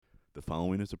The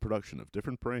following is a production of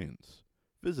Different Brains.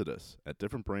 Visit us at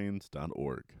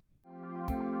differentbrains.org.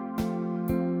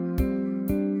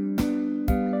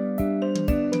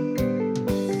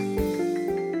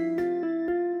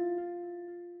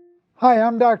 Hi,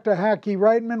 I'm Dr. Hackie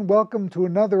Reitman. Welcome to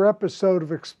another episode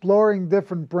of Exploring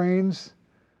Different Brains.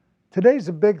 Today's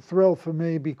a big thrill for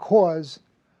me because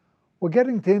we're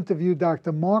getting to interview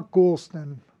Dr. Mark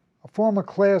Goulston, a former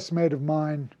classmate of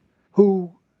mine,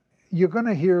 who you're going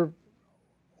to hear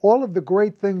all of the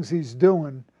great things he's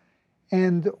doing.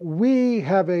 And we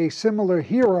have a similar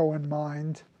hero in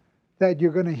mind that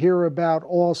you're going to hear about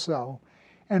also.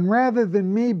 And rather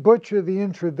than me butcher the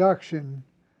introduction,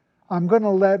 I'm going to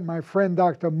let my friend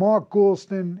Dr. Mark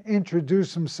Goulston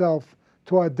introduce himself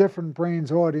to our Different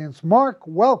Brains audience. Mark,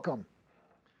 welcome.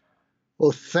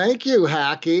 Well, thank you,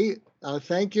 Hackie.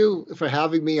 Thank you for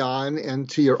having me on. And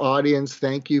to your audience,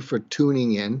 thank you for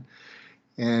tuning in.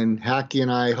 And Hackie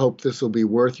and I hope this will be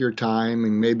worth your time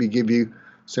and maybe give you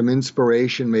some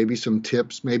inspiration, maybe some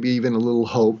tips, maybe even a little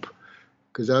hope,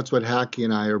 because that's what Hackie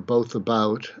and I are both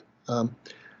about. So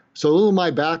a little of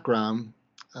my background.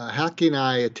 Hackie and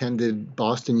I attended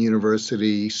Boston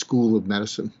University School of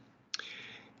Medicine.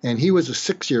 And he was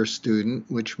a 6-year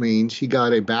student, which means he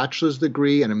got a bachelor's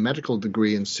degree and a medical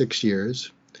degree in 6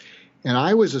 years. And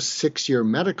I was a 6-year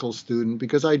medical student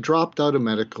because I dropped out of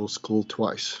medical school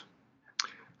twice.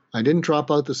 I didn't drop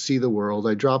out to see the world.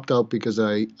 I dropped out because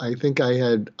I think I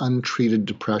had untreated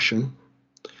depression.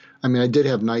 I mean, I did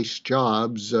have nice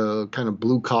jobs, kind of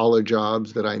blue-collar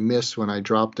jobs that I missed when I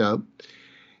dropped out.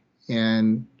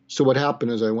 And so what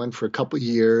happened is I went for a couple of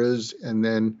years, and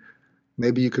then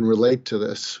maybe you can relate to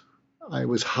this. I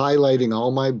was highlighting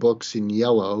all my books in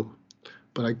yellow,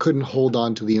 but I couldn't hold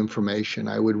on to the information.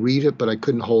 I would read it, but I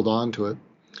couldn't hold on to it.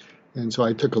 And so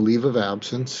I took a leave of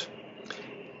absence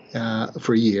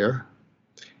for a year.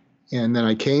 And then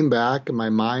I came back, and my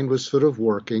mind was sort of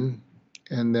working.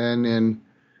 And then in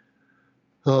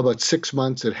about 6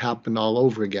 months, it happened all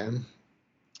over again.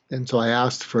 And so I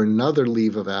asked for another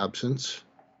leave of absence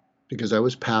because I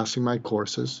was passing my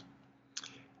courses.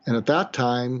 And at that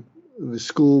time, the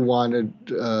school wanted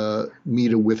me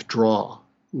to withdraw,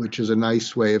 which is a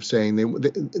nice way of saying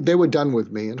they were done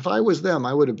with me. And if I was them,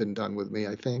 I would have been done with me,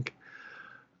 I think,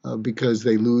 because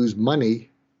they lose money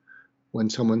when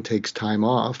someone takes time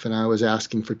off. And I was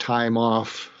asking for time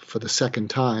off for the second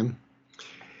time.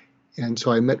 And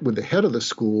so I met with the head of the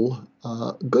school,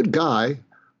 good guy,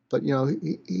 but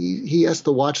he has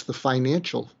to watch the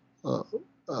financial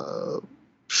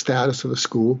status of the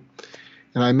school.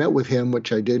 And I met with him,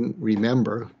 which I didn't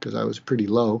remember because I was pretty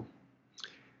low.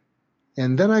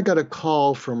 And then I got a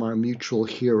call from our mutual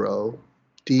hero,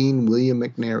 Dean William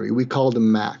McNary. We called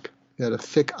him Mac. He had a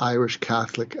thick Irish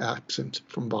Catholic accent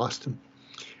from Boston.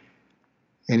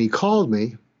 And he called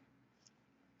me,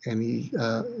 and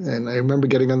I remember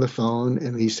getting on the phone,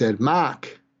 and he said,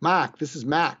 Mac, this is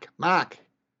Mac,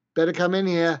 better come in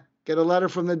here, get a letter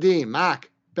from the dean. Mac,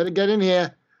 better get in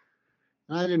here.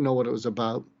 And I didn't know what it was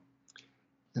about.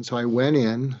 And so I went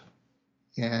in,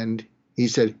 and he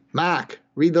said, Mac,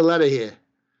 read the letter here.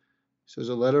 So there's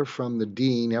a letter from the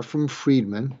dean, Ephraim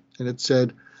Friedman, and it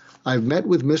said, I've met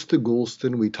with Mr.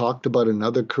 Goulston. We talked about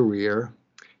another career,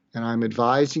 and I'm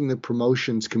advising the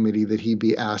promotions committee that he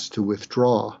be asked to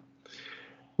withdraw,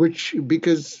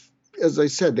 because, as I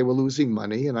said, they were losing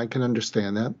money, and I can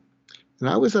understand that. And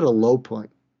I was at a low point.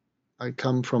 I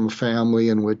come from a family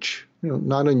in which,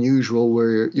 not unusual,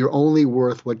 where you're only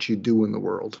worth what you do in the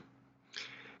world.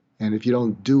 And if you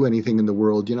don't do anything in the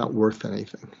world, you're not worth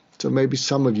anything. So maybe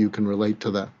some of you can relate to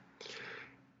that.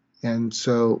 And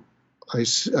so I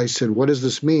said, what does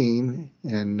this mean?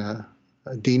 And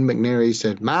Dean McNary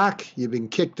said, Mac, you've been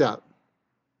kicked out.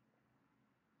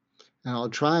 And I'll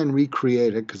try and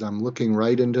recreate it because I'm looking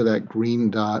right into that green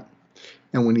dot.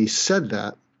 And when he said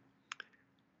that,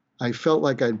 I felt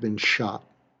like I'd been shot.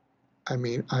 I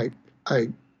mean, I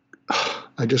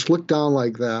just looked down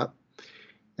like that.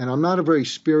 And I'm not a very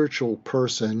spiritual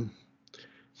person,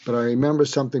 but I remember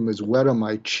something was wet on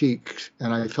my cheek,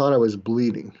 and I thought I was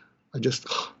bleeding.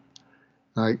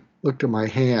 I looked at my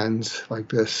hands like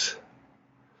this,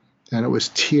 and it was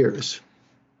tears.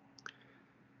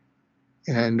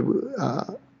 And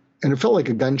it felt like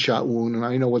a gunshot wound, and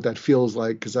I know what that feels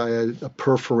like because I had a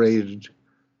perforated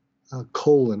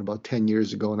colon about 10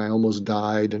 years ago, and I almost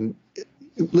died, and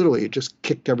it just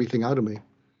kicked everything out of me.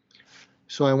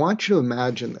 So I want you to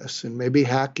imagine this, and maybe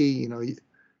Hackie,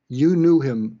 you knew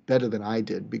him better than I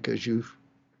did because you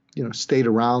stayed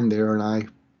around there and I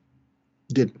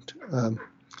didn't.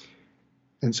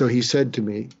 And so he said to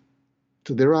me,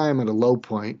 so there I am at a low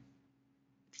point,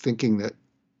 thinking that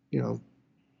you know,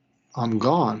 I'm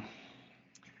gone.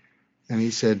 And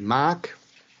he said, Mark,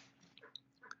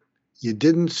 you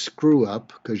didn't screw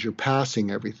up because you're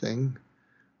passing everything,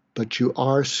 but you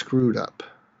are screwed up.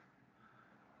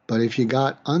 But if you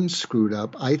got unscrewed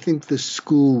up, I think the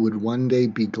school would one day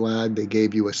be glad they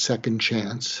gave you a second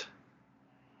chance.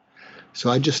 So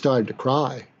I just started to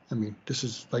cry. I mean, this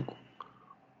is like,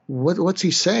 what's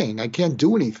he saying? I can't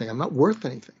do anything. I'm not worth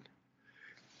anything.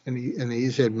 And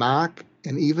he said, Mark,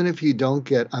 and even if you don't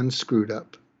get unscrewed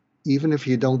up, even if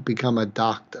you don't become a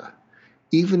doctor,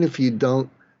 even if you don't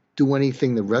do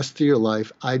anything the rest of your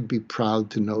life, I'd be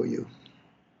proud to know you.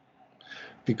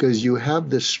 Because you have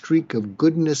this streak of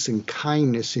goodness and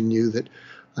kindness in you that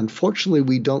unfortunately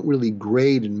we don't really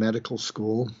grade in medical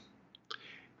school.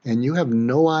 And you have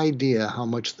no idea how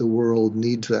much the world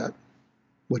needs that,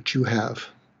 what you have.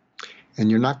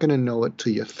 And you're not going to know it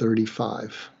till you're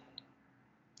 35.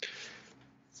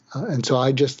 And so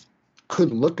I just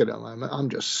couldn't look at him. I'm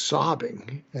just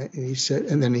sobbing. And he said,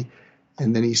 and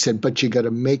then he said, but you got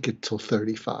to make it till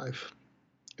 35.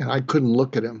 And I couldn't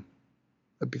look at him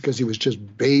because he was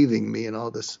just bathing me in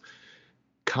all this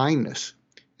kindness.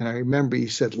 And I remember he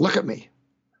said, look at me.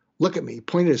 Look at me. He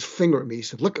pointed his finger at me. He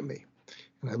said, look at me.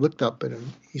 And I looked up at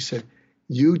him. He said,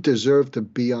 you deserve to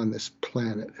be on this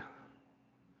planet.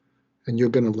 And you're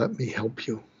going to let me help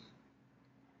you.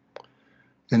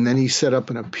 And then he set up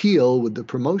an appeal with the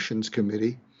promotions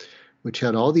committee, which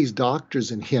had all these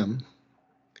doctors and him.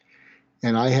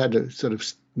 And I had to sort of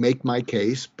make my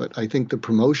case, but I think the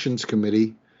promotions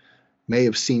committee may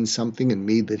have seen something in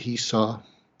me that he saw.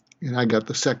 And I got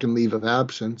the second leave of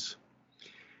absence.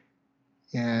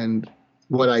 And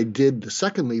what I did the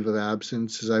second leave of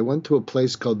absence is I went to a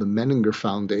place called the Menninger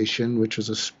Foundation, which was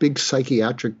a big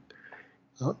psychiatric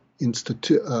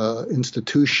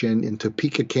institution in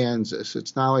Topeka, Kansas.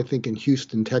 It's now, I think, in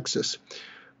Houston, Texas.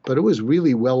 But it was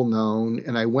really well known.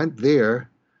 And I went there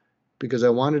because I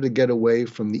wanted to get away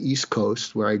from the East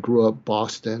Coast, where I grew up,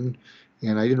 Boston.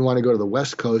 And I didn't want to go to the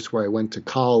West Coast, where I went to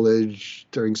college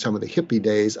during some of the hippie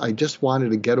days. I just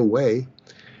wanted to get away.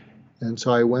 And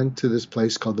so I went to this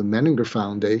place called the Menninger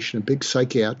Foundation, a big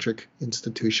psychiatric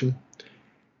institution.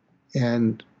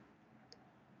 And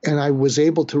I was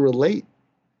able to relate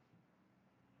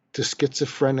to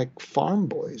schizophrenic farm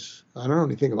boys. I don't know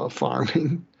anything about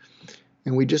farming.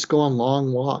 And we just go on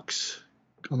long walks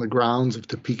on the grounds of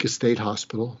Topeka State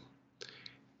Hospital.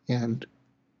 And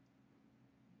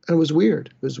it was weird.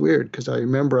 It was weird because I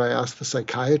remember I asked the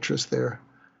psychiatrist there,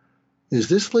 is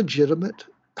this legitimate?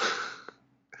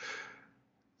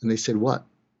 And they said, what?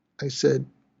 I said,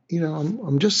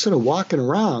 I'm just sort of walking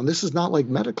around. This is not like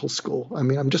medical school. I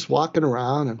mean, I'm just walking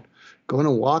around and going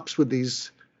on walks with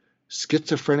these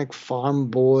schizophrenic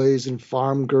farm boys and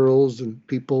farm girls and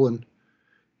people. And,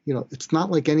 it's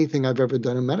not like anything I've ever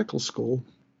done in medical school.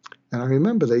 And I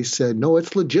remember they said, no,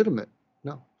 it's legitimate.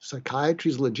 No,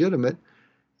 psychiatry is legitimate.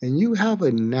 And you have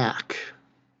a knack.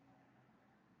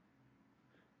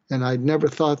 And I'd never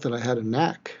thought that I had a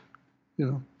knack,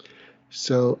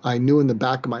 So I knew in the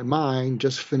back of my mind,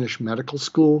 just finished medical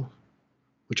school,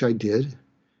 which I did.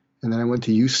 And then I went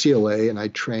to UCLA and I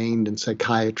trained in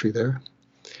psychiatry there.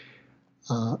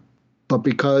 But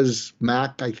because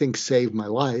Mac, I think, saved my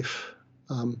life,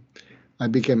 I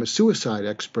became a suicide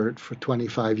expert for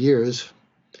 25 years.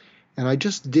 And I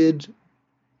just did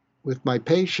with my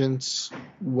patients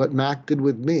what Mac did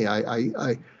with me.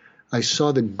 I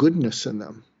saw the goodness in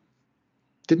them.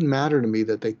 It didn't matter to me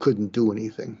that they couldn't do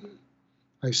anything.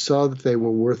 I saw that they were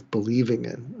worth believing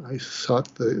in. I saw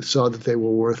that they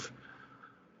were worth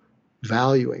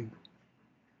valuing.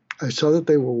 I saw that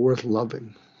they were worth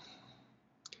loving.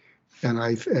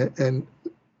 And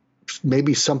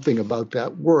maybe something about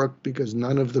that worked because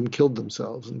none of them killed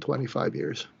themselves in 25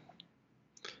 years.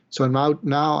 So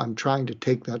now I'm trying to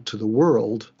take that to the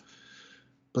world,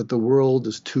 but the world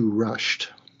is too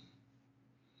rushed.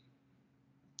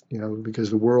 Because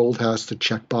the world has to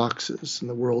check boxes and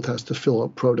the world has to fill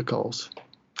up protocols.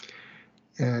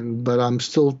 But I'm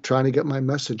still trying to get my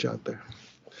message out there.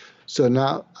 So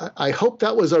now I hope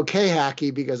that was okay,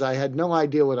 Hackey, because I had no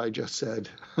idea what I just said.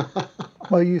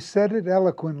 Well, you said it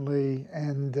eloquently,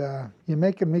 and you're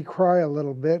making me cry a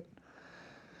little bit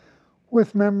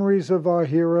with memories of our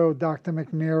hero, Dr.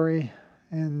 McNary,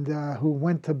 and who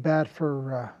went to bat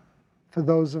for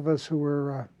those of us who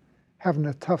were having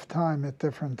a tough time at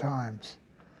different times.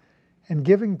 And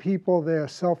giving people their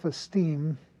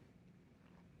self-esteem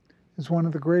is one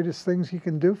of the greatest things you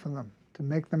can do for them, to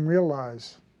make them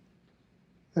realize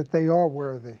that they are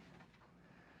worthy.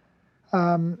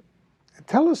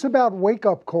 Tell us about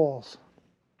wake-up calls.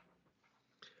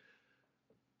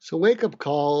 So Wake Up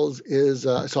Calls is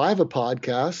so I have a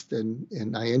podcast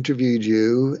and I interviewed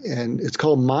you, and it's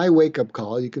called My Wake Up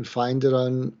Call. You can find it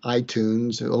on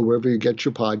iTunes or wherever you get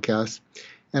your podcasts.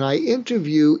 And I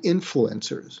interview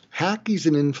influencers. Hackey's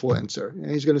an influencer.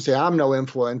 And he's going to say, I'm no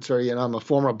influencer. I'm a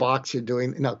former boxer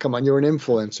doing, no, come on, you're an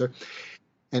influencer.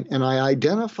 And I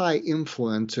identify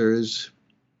influencers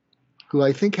who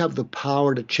I think have the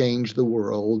power to change the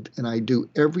world. And I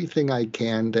do everything I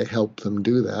can to help them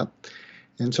do that.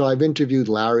 And so I've interviewed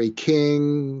Larry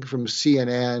King from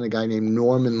CNN, a guy named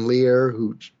Norman Lear,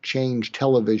 who changed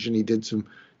television. He did some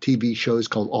TV shows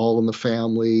called All in the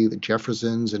Family, The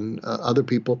Jeffersons, and other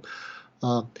people.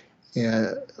 CEO,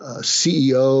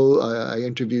 I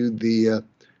interviewed the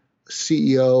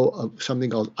CEO of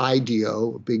something called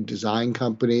IDEO, a big design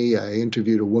company. I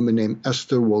interviewed a woman named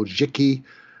Esther Wojcicki.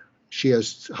 She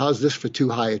has, how's this for two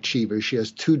high achievers? She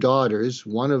has two daughters.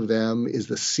 One of them is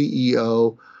the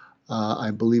CEO,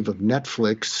 I believe, of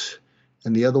Netflix,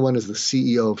 and the other one is the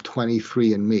CEO of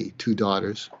 23andMe, two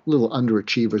daughters, little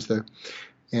underachievers there,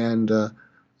 and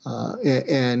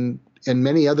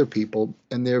many other people.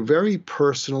 And they're very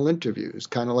personal interviews,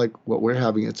 kind of like what we're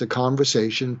having. It's a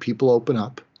conversation. People open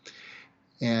up,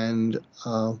 and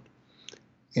I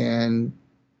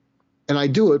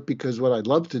do it because what I'd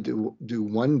love to do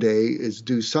one day is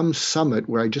do some summit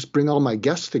where I just bring all my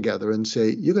guests together and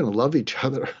say, you're going to love each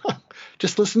other.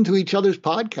 Just listen to each other's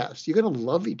podcasts. You're going to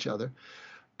love each other.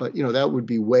 But, that would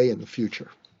be way in the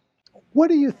future. What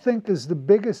do you think is the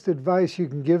biggest advice you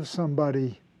can give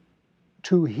somebody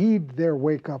to heed their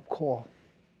wake-up call?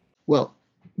 Well,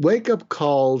 wake-up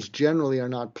calls generally are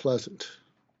not pleasant.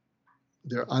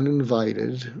 They're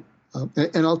uninvited.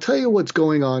 And I'll tell you what's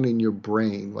going on in your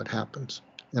brain, what happens.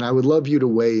 And I would love you to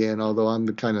weigh in, although I'm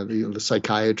the kind of the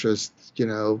psychiatrist,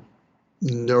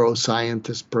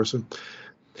 neuroscientist person.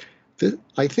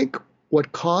 I think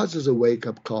what causes a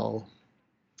wake-up call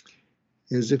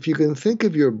is if you can think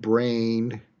of your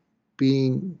brain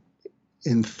being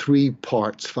in three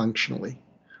parts functionally: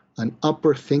 an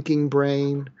upper thinking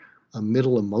brain, a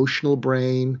middle emotional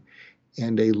brain,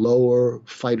 and a lower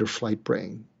fight or flight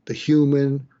brain, the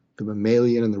human, the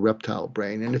mammalian, and the reptile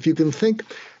brain. And if you can think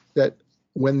that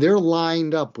when they're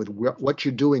lined up with what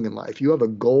you're doing in life, you have a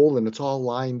goal and it's all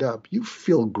lined up, you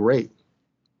feel great.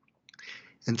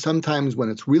 And sometimes when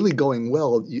it's really going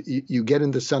well, you get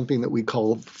into something that we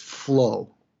call flow.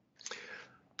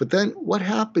 But then what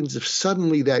happens if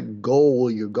suddenly that goal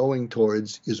you're going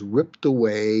towards is ripped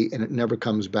away and it never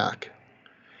comes back?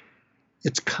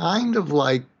 It's kind of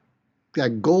like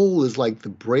that goal is like the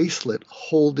bracelet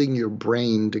holding your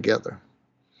brain together.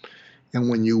 And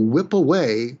when you whip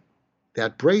away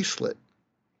that bracelet,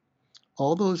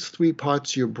 all those three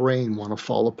parts of your brain want to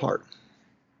fall apart.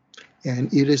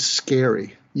 And it is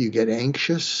scary. You get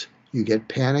anxious, you get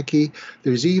panicky.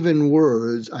 There's even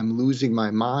words: I'm losing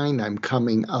my mind, I'm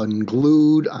coming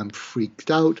unglued, I'm freaked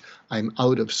out, I'm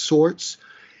out of sorts.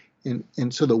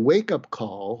 And so the wake-up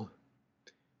call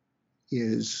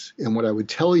is, and what I would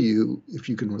tell you, if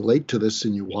you can relate to this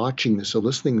and you're watching this or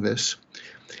listening to this,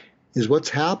 is what's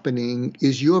happening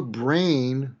is your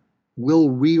brain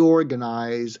will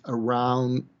reorganize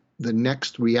around the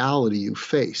next reality you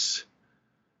face.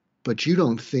 But you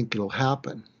don't think it'll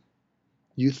happen.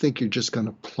 You think you're just going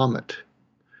to plummet.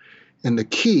 And the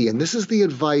key, and this is the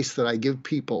advice that I give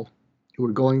people who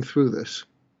are going through this,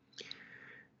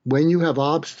 when you have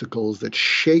obstacles that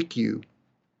shake you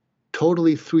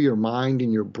totally through your mind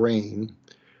and your brain,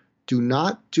 do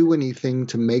not do anything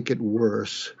to make it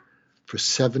worse for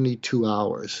 72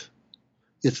 hours.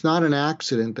 It's not an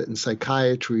accident that in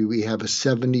psychiatry we have a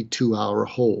 72-hour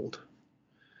hold.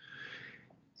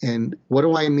 And what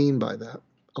do I mean by that?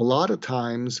 A lot of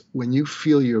times when you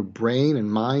feel your brain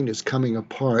and mind is coming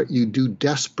apart, you do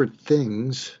desperate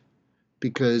things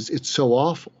because it's so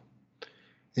awful.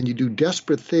 And you do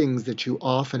desperate things that you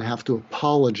often have to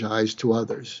apologize to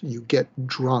others. You get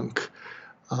drunk,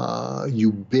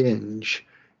 you binge,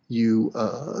 you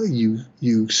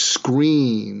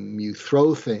scream, you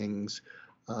throw things,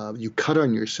 you cut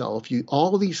on yourself.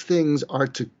 All these things are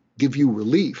to give you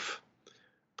relief.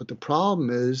 But the problem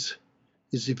is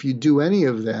if you do any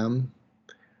of them,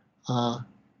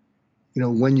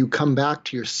 when you come back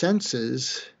to your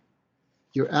senses,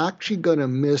 you're actually going to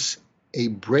miss a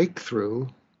breakthrough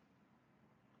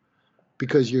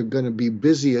because you're going to be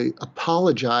busy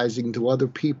apologizing to other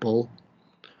people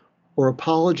or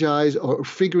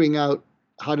figuring out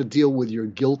how to deal with your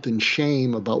guilt and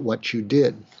shame about what you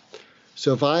did.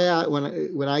 So if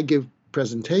when I give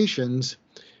presentations,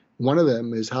 one of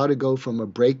them is how to go from a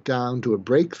breakdown to a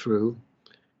breakthrough.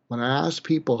 when I ask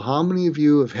people, how many of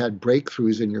you have had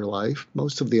breakthroughs in your life?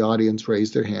 Most of the audience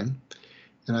raised their hand.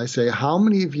 And I say, how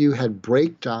many of you had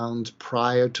breakdowns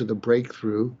prior to the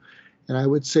breakthrough? And I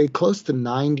would say close to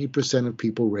 90% of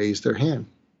people raised their hand.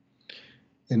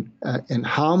 And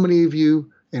how many of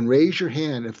you, and raise your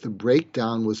hand if the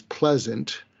breakdown was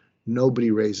pleasant,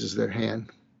 nobody raises their hand.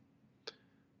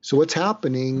 So what's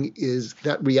happening is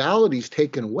that reality is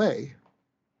taken away.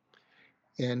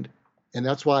 And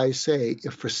that's why I say,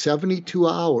 if for 72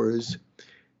 hours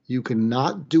you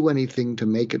cannot do anything to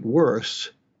make it worse,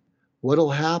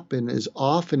 what'll happen is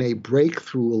often a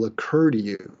breakthrough will occur to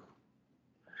you.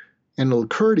 And it'll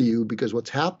occur to you because what's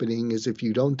happening is if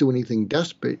you don't do anything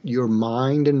desperate, your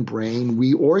mind and brain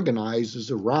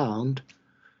reorganizes around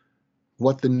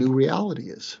what the new reality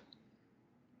is.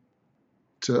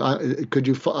 So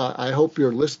I hope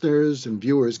your listeners and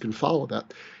viewers can follow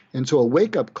that. And so a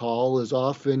wake-up call is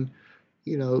often,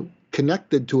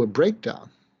 connected to a breakdown.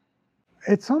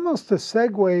 It's almost a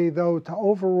segue, though,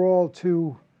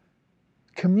 to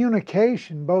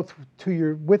communication, both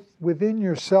within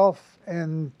yourself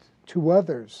and to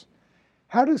others.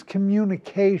 How does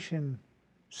communication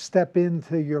step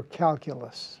into your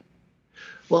calculus?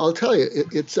 Well, I'll tell you,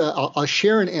 I'll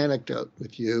share an anecdote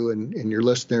with you and your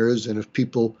listeners, and if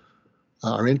people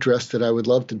are interested, I would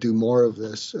love to do more of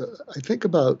this. I think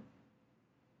about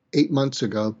 8 months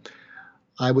ago,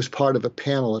 I was part of a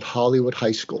panel at Hollywood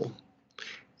High School.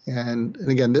 And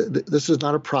again, this is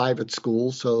not a private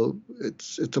school, so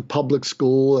it's a public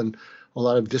school and a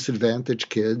lot of disadvantaged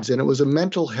kids. And it was a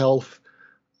mental health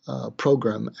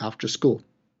program after school.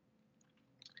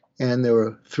 And there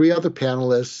were 3 other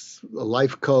panelists, a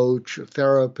life coach, a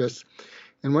therapist.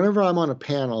 And whenever I'm on a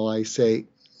panel, I say,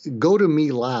 go to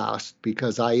me last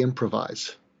because I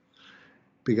improvise.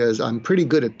 Because I'm pretty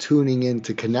good at tuning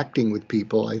into connecting with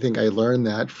people. I think I learned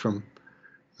that from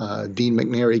Dean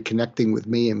McNary connecting with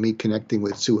me and me connecting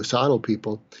with suicidal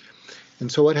people.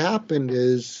 And so what happened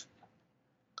is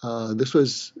this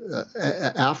was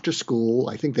after school.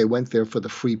 I think they went there for the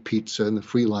free pizza and the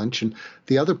free lunch. And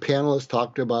the other panelists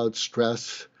talked about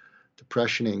stress,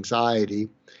 depression, anxiety.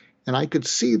 And I could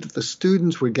see that the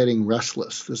students were getting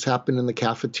restless. This happened in the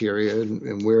cafeteria,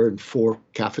 and we're in 4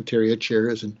 cafeteria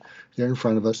chairs, and they're in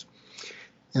front of us.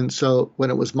 And so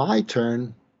when it was my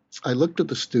turn, I looked at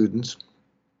the students,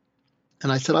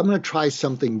 and I said, I'm going to try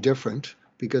something different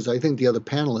because I think the other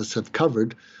panelists have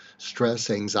covered stress,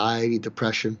 anxiety,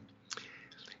 depression.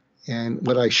 And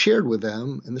what I shared with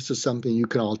them, and this is something you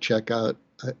can all check out,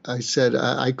 I said,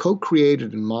 I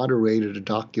co-created and moderated a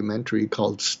documentary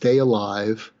called Stay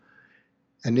Alive,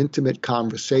 an intimate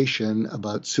conversation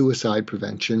about suicide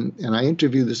prevention. And I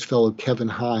interviewed this fellow, Kevin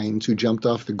Hines, who jumped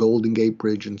off the Golden Gate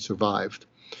Bridge and survived.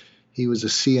 He was a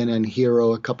CNN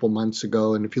hero a couple months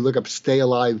ago. And if you look up Stay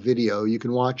Alive video, you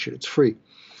can watch it. It's free.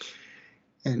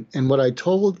 And what I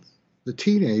told the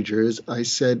teenagers, I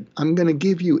said, I'm going to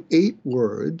give you 8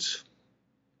 words.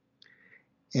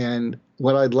 And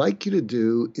what I'd like you to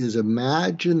do is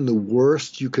imagine the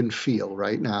worst you can feel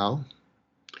right now.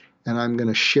 And I'm going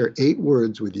to share 8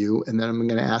 words with you. And then I'm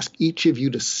going to ask each of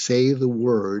you to say the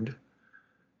word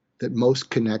that most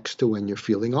connects to when you're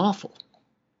feeling awful.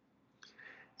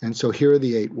 And so here are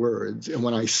the 8 words. And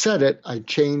when I said it, I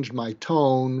changed my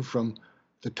tone from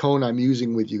the tone I'm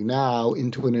using with you now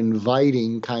into an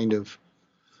inviting kind of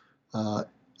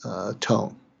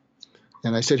tone.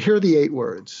 And I said, here are the 8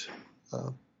 words.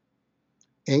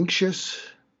 Anxious,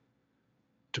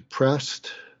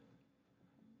 depressed,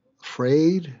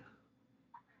 afraid,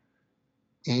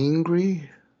 angry,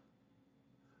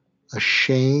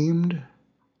 ashamed,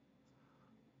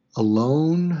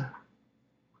 alone,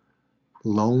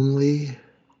 lonely,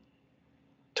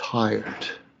 tired.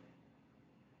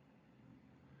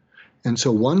 And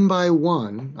so one by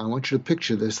one, I want you to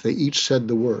picture this, they each said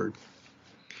the word.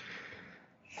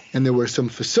 And there were some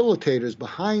facilitators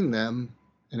behind them,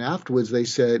 and afterwards they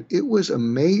said, it was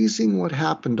amazing what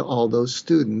happened to all those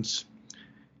students,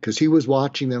 because he was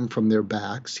watching them from their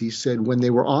backs. He said when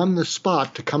they were on the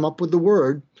spot to come up with the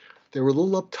word, they were a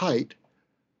little uptight,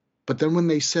 but then when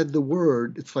they said the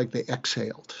word, it's like they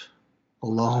exhaled.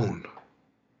 Alone,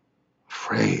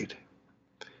 afraid.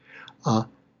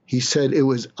 He said it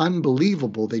was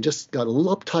unbelievable. They just got a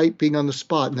little uptight being on the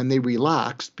spot, and then they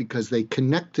relaxed because they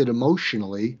connected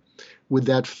emotionally with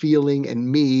that feeling and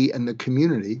me and the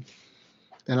community.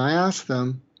 And I asked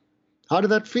them, how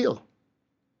did that feel?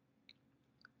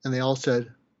 And they all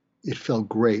said, it felt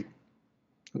great.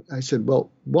 I said, well,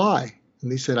 why?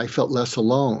 And they said, I felt less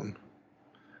alone.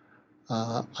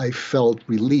 I felt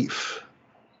relief.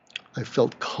 I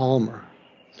felt calmer.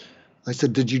 I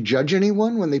said, did you judge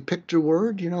anyone when they picked your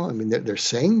word? I mean, they're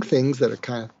saying things that are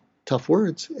kind of tough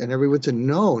words. And everyone said,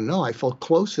 no, I felt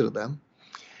closer to them.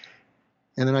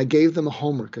 And then I gave them a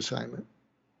homework assignment.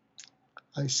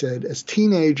 I said, as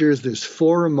teenagers, there's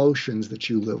 4 emotions that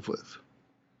you live with: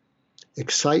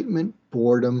 excitement,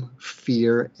 boredom,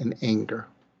 fear, and anger.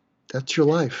 That's your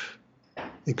life.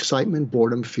 Excitement,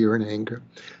 boredom, fear, and anger.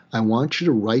 I want you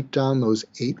to write down those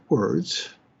 8 words.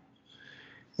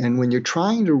 And when you're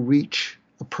trying to reach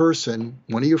a person,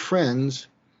 one of your friends,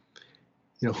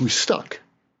 who's stuck,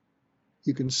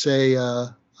 you can say,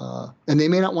 and they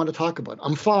may not want to talk about it,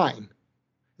 I'm fine.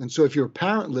 And so if you're a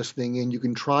parent listening in, you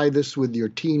can try this with your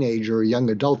teenager or young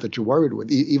adult that you're worried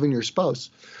with, even your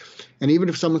spouse. And even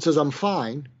if someone says, I'm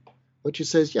fine, what you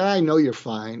say is, yeah, I know you're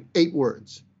fine, 8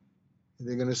 words. And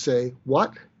they're going to say,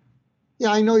 what?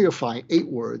 Yeah, I know you're fine, 8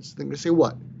 words. They're going to say,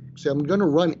 what? Say, I'm going to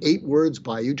run 8 words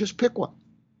by you, just pick one.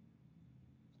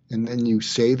 And then you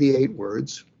say the 8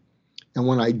 words. And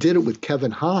when I did it with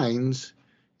Kevin Hines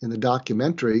in the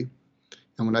documentary,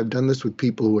 and when I've done this with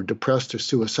people who are depressed or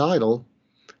suicidal,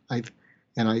 I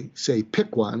say,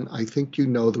 pick one, I think you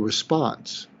know the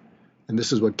response. And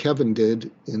this is what Kevin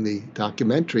did in the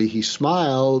documentary. He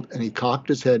smiled and he cocked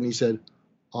his head and he said,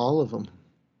 all of them.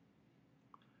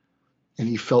 And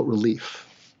he felt relief.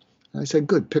 And I said,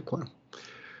 good, pick one.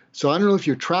 So I don't know if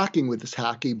you're tracking with this,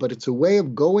 Hacky, but it's a way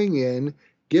of going in,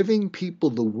 giving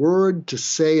people the word to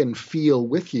say and feel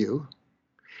with you,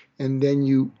 and then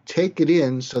you take it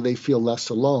in so they feel less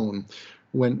alone.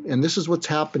 And this is what's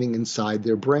happening inside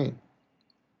their brain.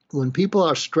 When people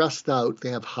are stressed out,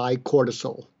 they have high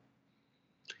cortisol.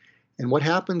 And what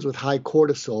happens with high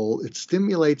cortisol, it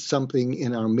stimulates something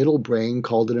in our middle brain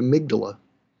called an amygdala.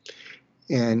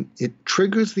 And it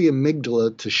triggers the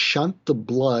amygdala to shunt the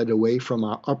blood away from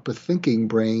our upper thinking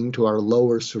brain to our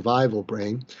lower survival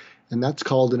brain. And that's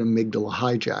called an amygdala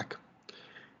hijack.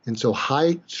 And so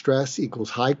high stress equals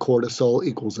high cortisol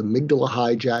equals amygdala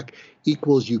hijack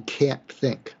equals you can't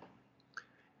think.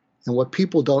 And what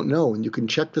people don't know, and you can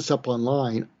check this up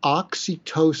online,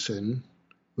 oxytocin,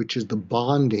 which is the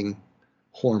bonding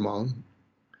hormone,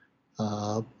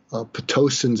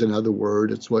 pitocine's another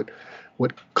word, it's what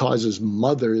causes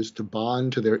mothers to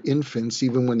bond to their infants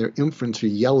even when their infants are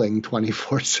yelling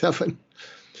 24/7.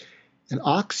 And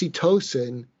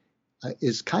oxytocin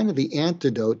is kind of the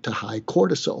antidote to high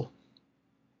cortisol.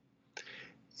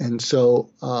 And so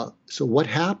what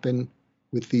happened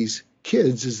with these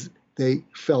kids is they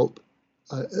felt,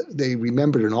 they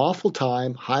remembered an awful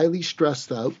time, highly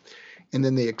stressed out, and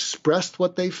then they expressed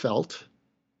what they felt.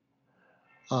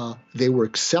 They were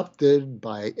accepted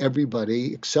by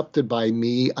everybody, accepted by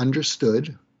me,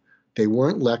 understood. They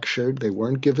weren't lectured. They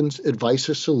weren't given advice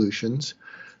or solutions.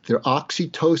 Their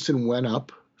oxytocin went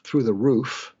up through the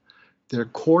roof. Their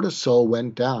cortisol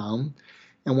went down.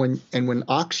 And when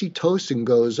oxytocin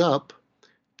goes up,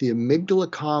 the amygdala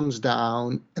calms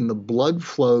down and the blood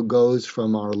flow goes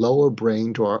from our lower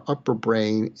brain to our upper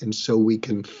brain, and so we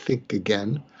can think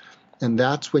again. And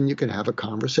that's when you can have a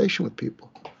conversation with people.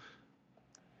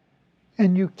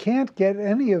 And you can't get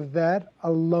any of that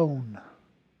alone.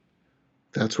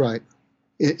 That's right.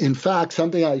 In fact,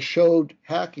 something I showed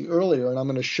Hacky earlier, and I'm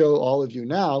going to show all of you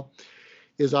now,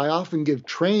 is I often give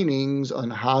trainings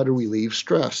on how to relieve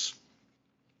stress.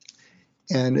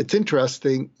 And it's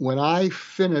interesting, when I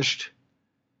finished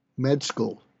med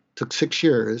school, took 6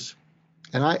 years,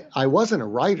 and I wasn't a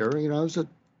writer, I was a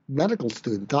medical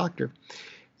student, doctor.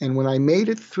 And when I made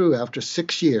it through after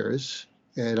 6 years,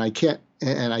 and I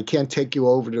can't take you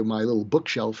over to my little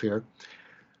bookshelf here,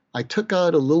 I took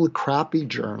out a little crappy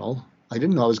journal. I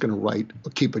didn't know I was going to write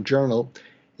or keep a journal.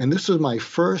 And this was my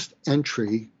first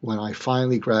entry when I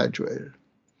finally graduated.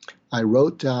 I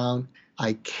wrote down,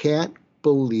 I can't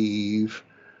believe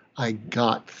I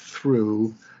got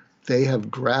through. They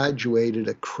have graduated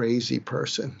a crazy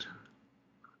person.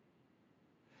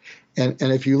 And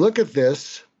if you look at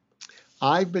this, so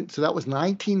that was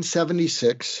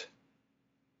 1976.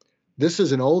 This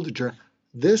is an older journal.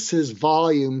 This is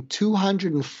volume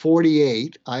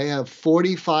 248. I have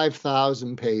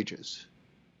 45,000 pages.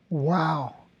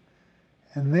 Wow.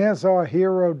 And there's our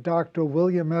hero, Dr.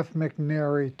 William F.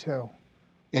 McNary, too.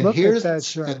 And look at that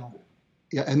journal.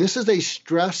 And this is a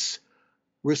stress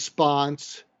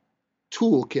response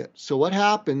toolkit. So what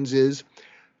happens is,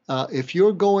 if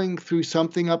you're going through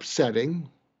something upsetting,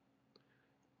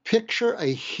 picture a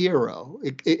hero.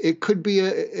 It could be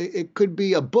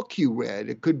a book you read.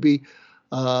 It could be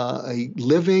a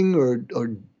living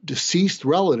or deceased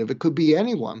relative. It could be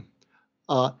anyone.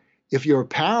 If you're a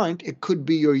parent, it could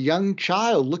be your young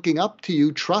child looking up to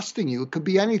you, trusting you. It could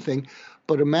be anything.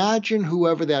 but imagine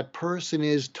whoever that person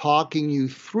is talking you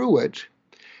through it.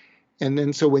 And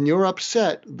then so when you're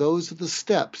upset, those are the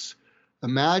steps.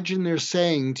 Imagine they're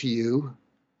saying to you,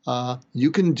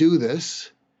 you can do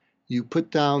this. You put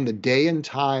down the day and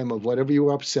time of whatever you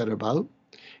were upset about,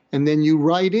 and then you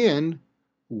write in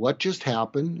what just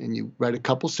happened, and you write a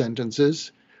couple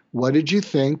sentences. What did you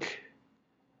think?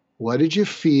 What did you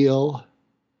feel?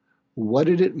 What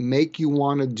did it make you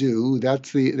want to do?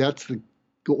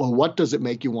 Well, what does it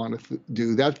make you want to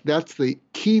do? That's the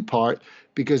key part,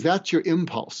 because that's your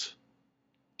impulse.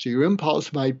 So your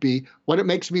impulse might be, what it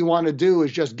makes me want to do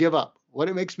is just give up. What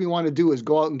it makes me want to do is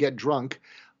go out and get drunk.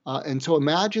 And so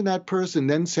imagine that person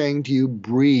then saying to you,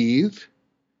 breathe.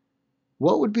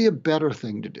 What would be a better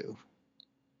thing to do?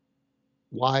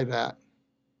 Why that?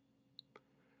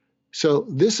 So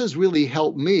this has really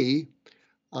helped me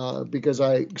because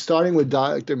starting with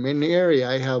Dr. Maneri,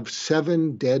 I have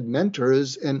 7 dead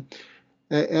mentors, and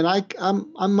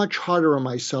I'm much harder on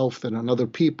myself than on other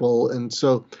people. And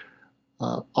so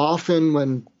often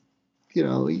when,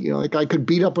 like I could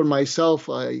beat up on myself,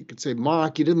 I could say,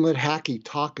 Mark, you didn't let Hackey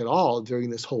talk at all during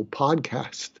this whole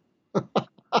podcast.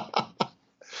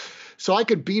 So I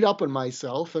could beat up on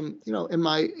myself, and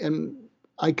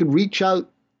I could reach out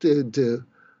to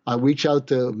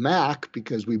Mac,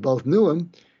 because we both knew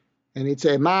him, and he'd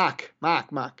say, Mac,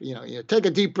 take a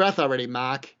deep breath already,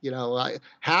 Mac.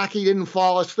 Hackey didn't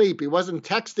fall asleep. He wasn't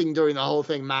texting during the whole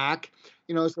thing, Mac.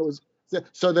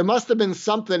 So there must have been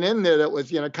something in there that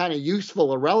was, kind of useful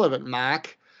or relevant,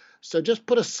 Mac. So just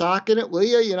put a sock in it, will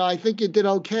you? I think you did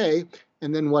okay.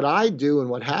 And then what I do and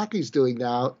what Hackey's doing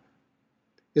now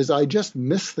is I just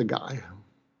miss the guy.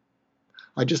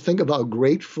 I just think of how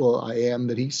grateful I am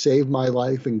that he saved my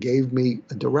life and gave me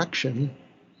a direction.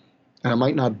 And I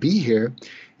might not be here.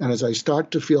 And as I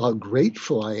start to feel how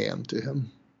grateful I am to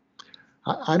him,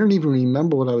 I don't even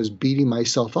remember what I was beating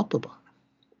myself up about.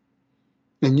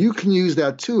 And you can use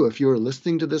that too. If you're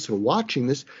listening to this or watching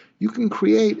this, you can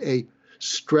create a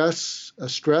stress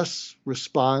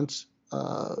response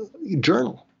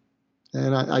journal.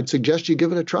 And I'd suggest you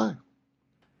give it a try.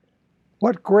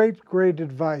 What great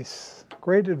advice.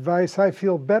 Great advice. I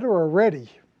feel better already.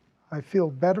 I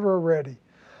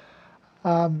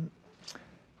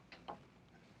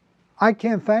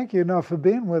can't thank you enough for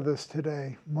being with us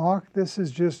today, Mark. This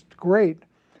is just great.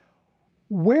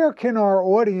 Where can our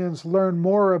audience learn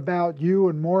more about you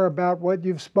and more about what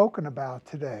you've spoken about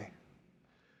today?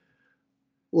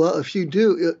 Well, if you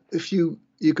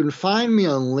can find me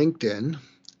on LinkedIn,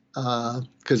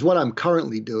 because what I'm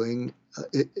currently doing,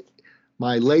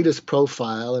 my latest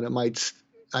profile, and I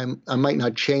might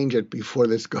not change it before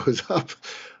this goes up,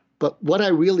 but what I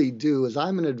really do is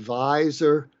I'm an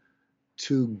advisor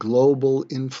to global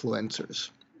influencers.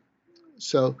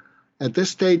 So at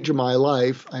this stage of my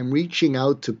life, I'm reaching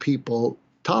out to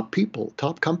top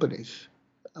companies,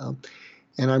 and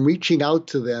I'm reaching out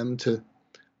to them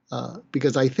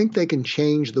because I think they can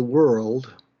change the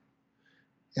world,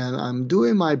 and I'm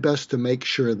doing my best to make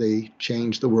sure they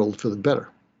change the world for the better.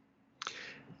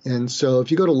 And so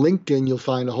if you go to LinkedIn, you'll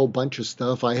find a whole bunch of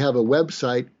stuff. I have a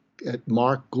website at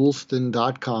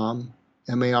markgoulston.com,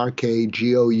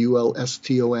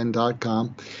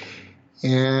 markgoulston.com.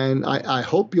 And I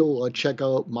hope you'll check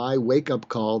out my Wake Up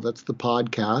Call. That's the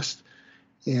podcast.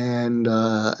 And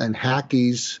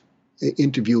Hackey's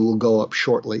interview will go up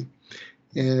shortly.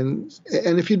 And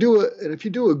if you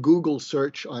do a Google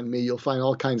search on me, you'll find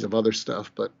all kinds of other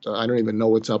stuff. But I don't even know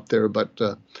what's up there. But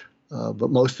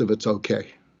most of it's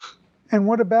okay. And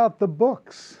what about the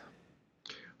books?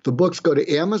 The books, go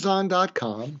to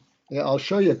Amazon.com. Yeah, I'll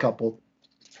show you a couple.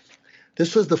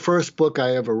 This was the first book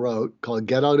I ever wrote, called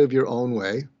Get Out of Your Own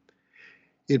Way.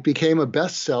 It became a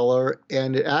bestseller,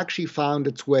 and it actually found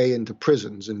its way into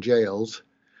prisons and jails.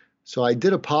 So I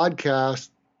did a podcast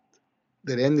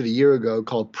that ended a year ago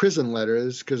called Prison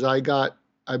Letters, because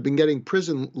I've been getting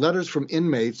prison letters from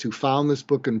inmates who found this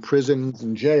book in prisons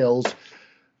and jails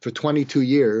for 22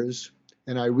 years.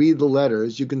 And I read the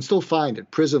letters. You can still find it,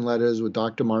 Prison Letters with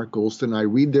Dr. Mark Goulston. I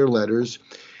read their letters,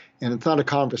 and it's not a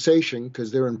conversation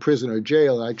because they're in prison or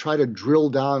jail. And I try to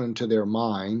drill down into their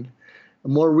mind.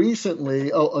 And more recently,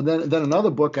 then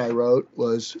another book I wrote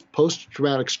was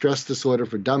Post-Traumatic Stress Disorder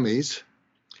for Dummies.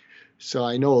 So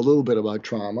I know a little bit about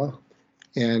trauma.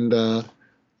 And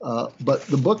but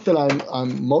the book that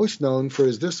I'm most known for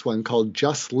is this one called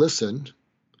Just Listen.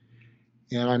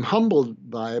 And I'm humbled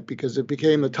by it because it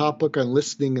became the top book on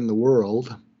listening in the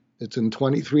world. It's in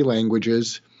 23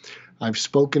 languages. I've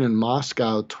spoken in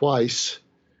Moscow twice,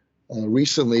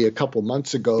 recently a couple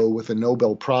months ago with a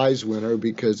Nobel Prize winner,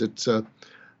 because it's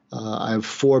I have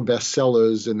 4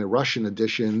 bestsellers in the Russian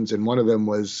editions, and one of them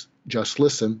was Just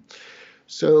Listen.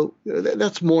 So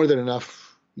that's more than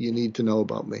enough you need to know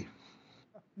about me.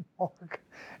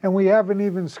 And we haven't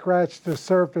even scratched the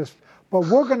surface, but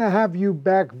we're going to have you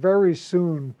back very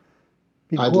soon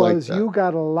because you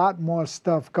got a lot more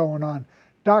stuff going on.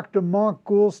 Dr. Mark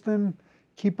Goulston,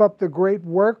 keep up the great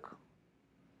work,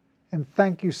 and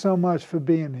thank you so much for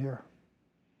being here.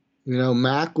 You know,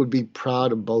 Mac would be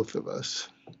proud of both of us.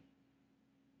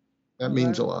 That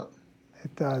means a lot.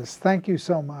 It does. Thank you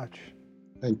so much.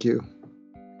 Thank you.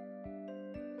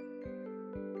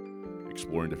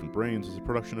 Exploring Different Brains is a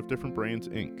production of Different Brains,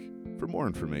 Inc. For more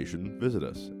information, visit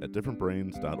us at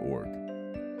differentbrains.org.